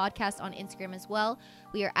follow the podcast on Instagram as well.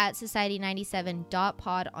 We are at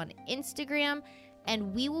society97.pod on Instagram.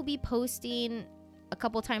 And we will be posting a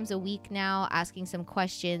couple times a week now, asking some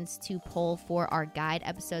questions to poll for our guide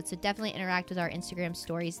episode. So definitely interact with our Instagram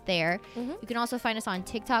stories there. You can also find us on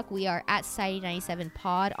TikTok. We are at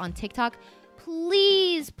society97pod on TikTok.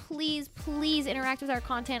 Please interact with our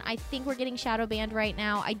content. I think we're getting shadow banned right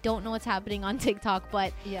now. I don't know what's happening on TikTok,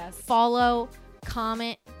 but yes, follow,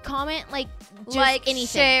 comment, like just anything.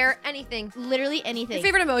 Share, anything. Literally anything. Your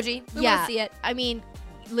favorite emoji. We want to see it. I mean,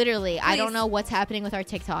 literally, please. I don't know what's happening with our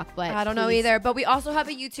TikTok, but I don't know either. But we also have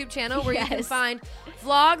a YouTube channel where you can find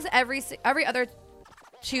vlogs every other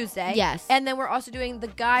Tuesday. Yes. And then we're also doing the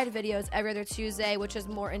guide videos every other Tuesday, which is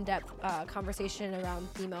more in-depth conversation around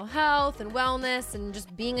female health and wellness and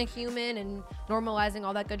just being a human and normalizing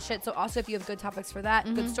all that good shit. So also if you have good topics for that,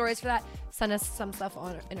 good stories for that, send us some stuff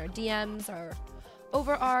in our DMs or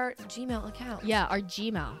over our Gmail account. Yeah, our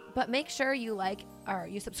Gmail. But make sure you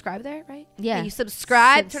you subscribe there, right? Yeah. You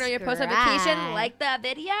subscribe, turn on your post notification, like the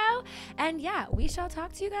video. And yeah, we shall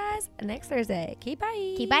talk to you guys next Thursday. Okay,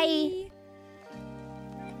 bye. Okay, bye.